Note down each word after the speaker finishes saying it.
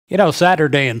You know,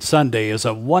 Saturday and Sunday is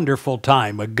a wonderful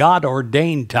time, a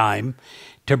God-ordained time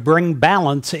to bring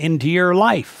balance into your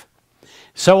life.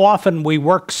 So often we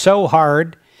work so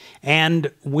hard and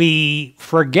we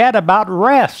forget about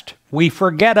rest. We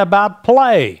forget about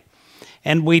play.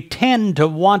 And we tend to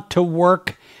want to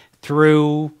work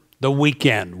through the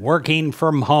weekend, working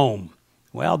from home.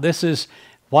 Well, this is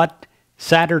what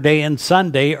Saturday and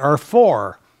Sunday are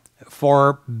for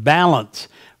balance,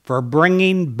 for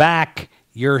bringing back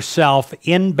yourself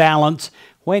in balance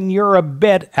when you're a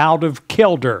bit out of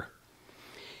kilter.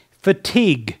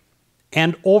 Fatigue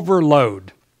and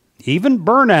overload, even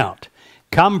burnout,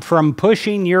 come from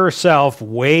pushing yourself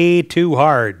way too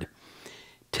hard.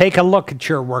 Take a look at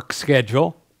your work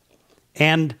schedule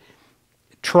and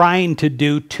trying to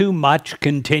do too much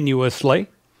continuously.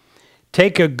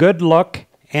 Take a good look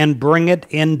and bring it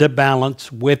into balance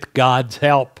with God's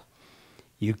help.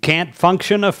 You can't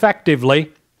function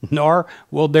effectively, nor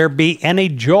will there be any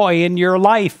joy in your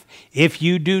life if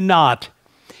you do not.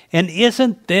 And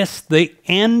isn't this the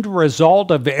end result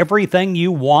of everything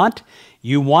you want?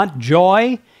 You want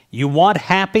joy, you want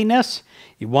happiness,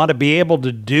 you want to be able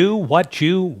to do what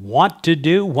you want to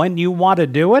do when you want to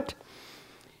do it.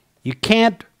 You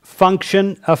can't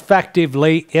function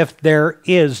effectively if there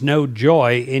is no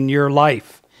joy in your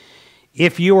life.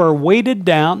 If you are weighted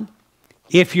down,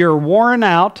 if you're worn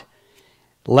out,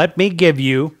 let me give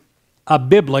you a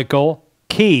biblical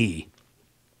key.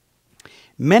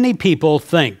 Many people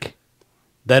think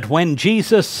that when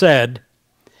Jesus said,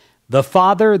 "The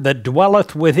Father that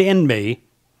dwelleth within me,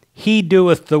 he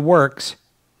doeth the works,"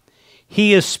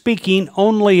 he is speaking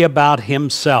only about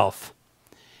himself.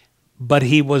 But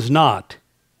he was not.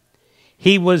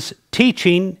 He was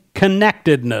teaching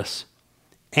connectedness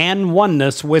and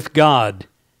oneness with God.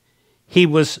 He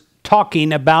was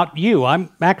talking about you.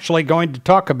 I'm actually going to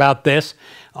talk about this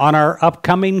on our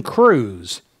upcoming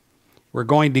cruise. We're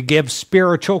going to give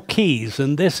spiritual keys,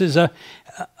 and this is a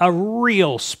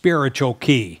real spiritual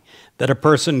key that a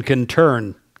person can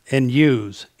turn and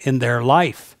use in their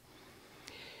life.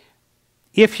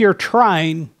 If you're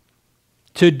trying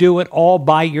to do it all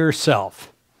by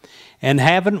yourself, and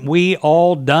haven't we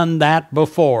all done that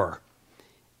before,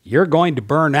 you're going to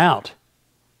burn out,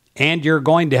 and you're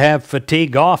going to have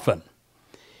fatigue often.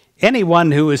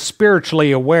 Anyone who is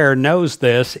spiritually aware knows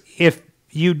this. If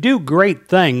you do great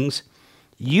things,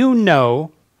 you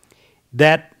know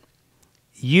that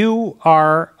you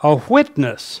are a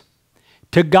witness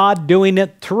to God doing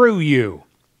it through you.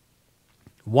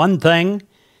 One thing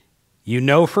you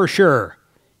know for sure,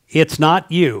 it's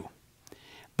not you,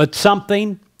 but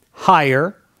something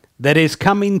higher that is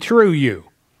coming through you.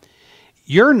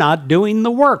 You're not doing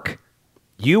the work.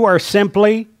 You are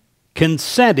simply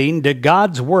consenting to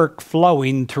God's work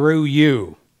flowing through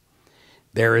you.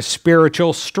 There is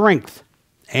spiritual strength,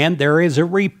 and there is a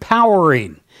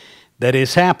repowering that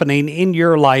is happening in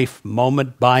your life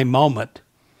moment by moment.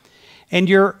 And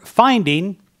you're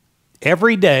finding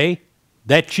every day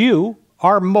that you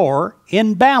are more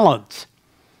in balance.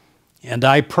 And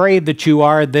I pray that you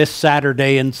are this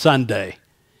Saturday and Sunday.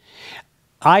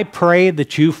 I pray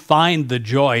that you find the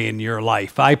joy in your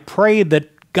life. I pray that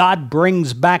God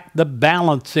brings back the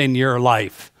balance in your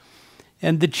life,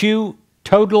 and that you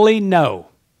totally know,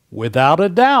 without a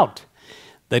doubt,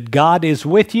 that God is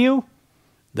with you,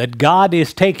 that God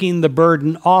is taking the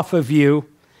burden off of you,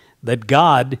 that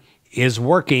God is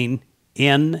working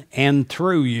in and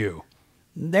through you.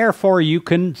 Therefore, you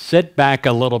can sit back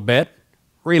a little bit,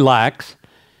 relax,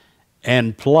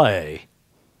 and play.